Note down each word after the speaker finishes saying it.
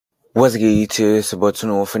What's good, YouTube? It's about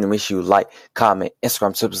 21Funny. Make sure you like, comment,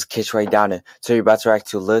 Instagram tips, catch right down there. So you're about to react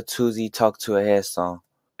to Lil Tuzi talk to a Headstone.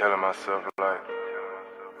 Telling myself like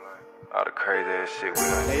all the crazy ass shit we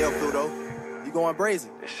done. Hey yo, Pluto, you going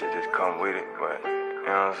brazen? This shit just come with it, but you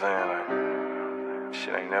know what I'm saying? Like,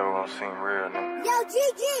 shit ain't never gonna seem real, no. Yo,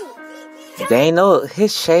 Gigi! They ain't know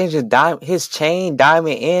his chain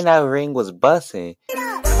diamond in that ring was busting.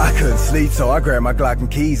 I couldn't sleep, so I grabbed my Glock and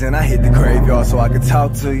keys and I hit the graveyard so I could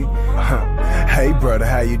talk to you. Hey brother,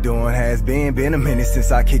 how you doing? Has been a minute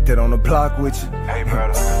since I kicked it on the block with you. Hey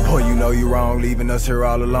brother. Boy, you know you wrong, leaving us here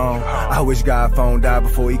all alone. I wish God phone died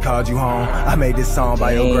before he called you home. I made this song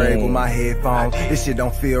by your grave with my headphones. This shit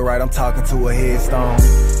don't feel right, I'm talking to a headstone.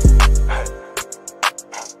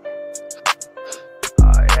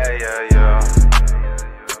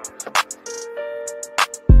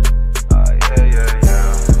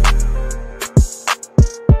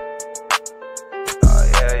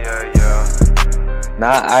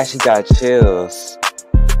 Now I actually got chills.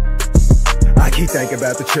 I keep thinking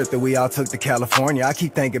about the trip that we all took to California. I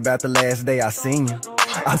keep thinking about the last day I seen you.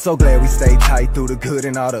 I'm so glad we stayed tight through the good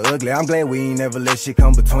and all the ugly. I'm glad we ain't never let shit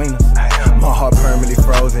come between us. My heart permanently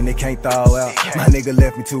frozen, it can't thaw out. My nigga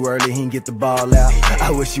left me too early, he ain't get the ball out.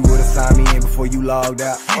 I wish you would've signed me in before you logged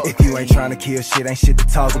out. If you ain't trying to kill shit, ain't shit to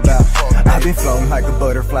talk about. I've been floating like a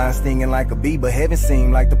butterfly and stinging like a bee, but heaven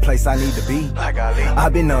seemed like the place I need to be.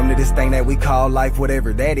 I've been numb to this thing that we call life,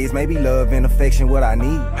 whatever that is. Maybe love and affection what I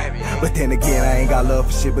need. But then again, I ain't got love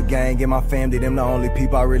for shit but gang and my family, them the only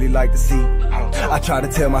people I really like to see. I try to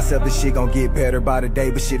tell myself this shit gon' get better by the day,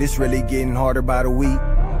 but shit, it's really getting harder by the week.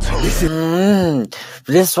 This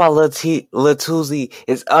is why Lil Tuzi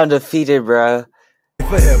is undefeated, bruh.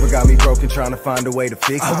 Forever got me broken trying to find a way to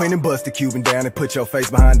fix it. I went and bust the Cuban down and put your face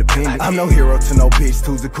behind the pendant. I'm no hero to no bitch,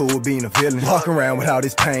 Tuzi cool with being a villain. Walk around with all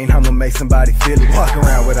this pain, I'ma make somebody feel it. Walk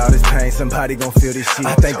around with all this pain, somebody gon' feel this shit.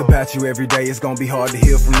 I think about you every day, it's gon' be hard to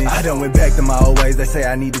heal from this. I done went back to my old ways, they say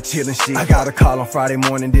I need to chill and shit. I got a call on Friday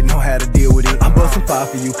morning, didn't know how to deal with it. I'm busting 5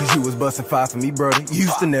 for you, cause you was busting 5 for me, brother. You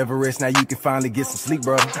used to never rest, now you can finally get some sleep,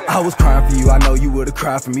 brother. I was crying for you, I know you would've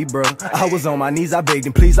cried for me, brother. I was on my knees, I begged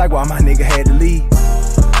and pleased like why my nigga had to leave.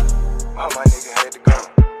 Why my nigga had to go?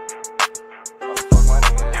 Oh, fuck my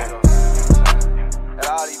nigga had to go. And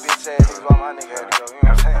all these bitch ass niggas, why my nigga had to go? You know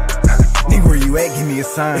what I'm saying? Nigga, where you at? Give me a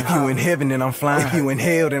sign. If you in heaven, then I'm flying. If you in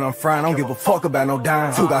hell, then I'm frying. I don't give a fuck about no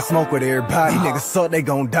dime. Who got smoke with everybody? These niggas suck, they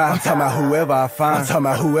gon' die. I'm talking about whoever I find. I'm talking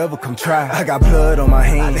about whoever come try. I got blood on my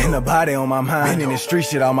hands and a body on my mind. Been in the street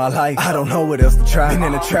shit all my life. I don't know what else to try. Been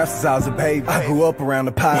in the trap since I was a baby. I grew up around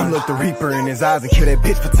the pile. Look the reaper in his eyes and kill that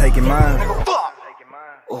bitch for taking mine.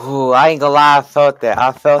 Ooh, I ain't gonna lie, I felt that.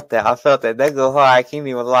 That go hard, I can't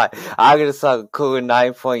even lie. I get a suck a cool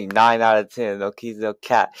 9.9 out of 10. No keys, no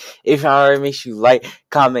cat. If y'all already, make sure you like,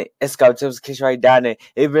 comment, and subscribe to us, catch right down there.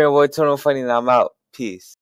 It's been your boy 21Funny, and I'm out. Peace.